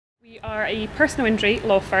We are a personal injury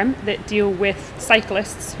law firm that deal with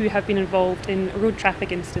cyclists who have been involved in road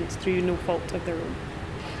traffic incidents through no fault of their own.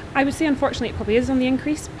 I would say unfortunately it probably is on the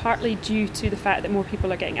increase, partly due to the fact that more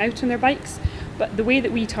people are getting out on their bikes, but the way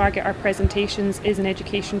that we target our presentations is an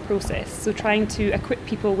education process, so trying to equip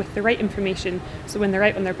people with the right information so when they're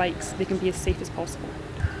out on their bikes they can be as safe as possible.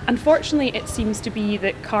 Unfortunately, it seems to be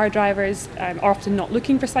that car drivers are often not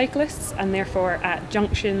looking for cyclists, and therefore at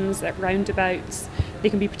junctions, at roundabouts, they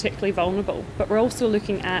can be particularly vulnerable. But we're also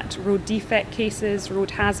looking at road defect cases, road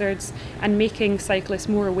hazards, and making cyclists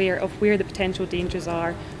more aware of where the potential dangers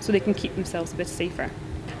are so they can keep themselves a bit safer.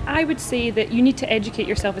 I would say that you need to educate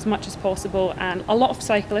yourself as much as possible, and a lot of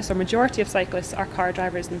cyclists, or majority of cyclists, are car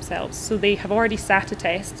drivers themselves. So they have already sat a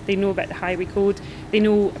test, they know about the highway code, they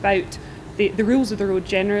know about the rules of the road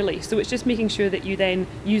generally, so it's just making sure that you then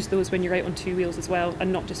use those when you're out on two wheels as well,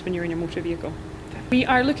 and not just when you're in your motor vehicle. We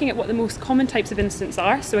are looking at what the most common types of incidents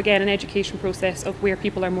are, so again an education process of where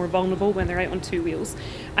people are more vulnerable when they're out on two wheels,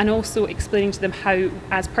 and also explaining to them how,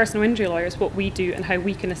 as personal injury lawyers, what we do and how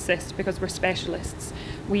we can assist, because we're specialists.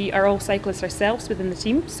 We are all cyclists ourselves within the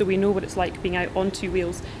team, so we know what it's like being out on two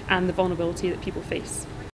wheels and the vulnerability that people face.